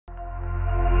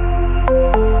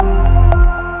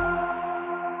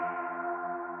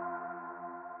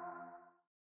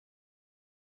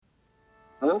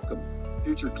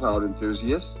future cloud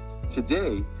enthusiasts.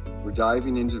 Today, we're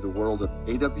diving into the world of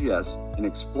AWS and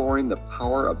exploring the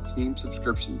power of team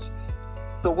subscriptions.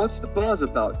 So what's the buzz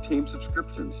about team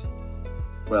subscriptions?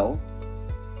 Well,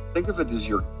 think of it as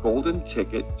your golden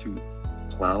ticket to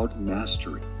cloud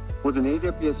mastery. With an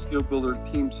AWS Skill Builder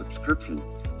team subscription,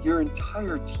 your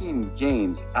entire team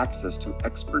gains access to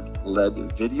expert-led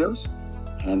videos,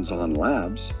 hands-on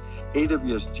labs,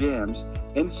 AWS jams,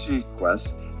 industry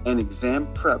quests, and exam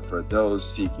prep for those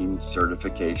seeking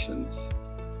certifications.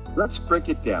 Let's break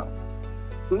it down.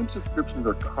 Team subscriptions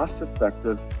are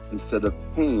cost-effective instead of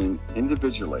paying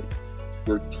individually.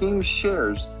 Your team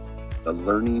shares the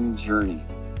learning journey.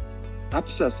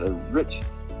 Access a rich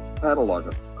catalog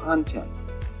of content,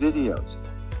 videos,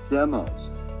 demos,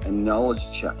 and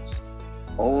knowledge checks,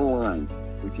 all aligned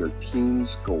with your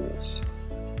team's goals.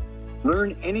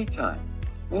 Learn anytime,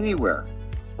 anywhere.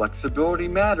 Flexibility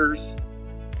matters.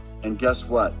 And guess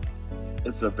what?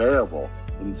 It's available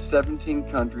in 17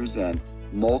 countries and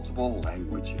multiple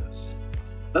languages.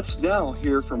 Let's now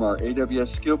hear from our AWS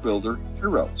Skill Builder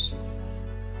heroes.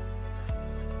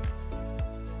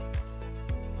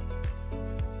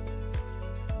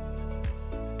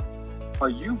 Are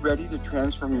you ready to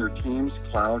transform your team's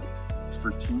cloud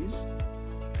expertise?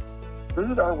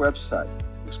 Visit our website,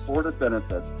 explore the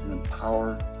benefits, and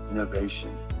empower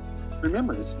innovation.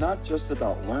 Remember, it's not just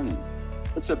about learning,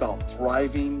 it's about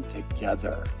thriving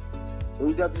together.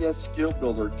 AWS Skill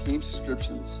Builder Team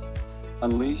Subscriptions.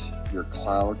 Unleash your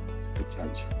cloud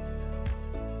potential.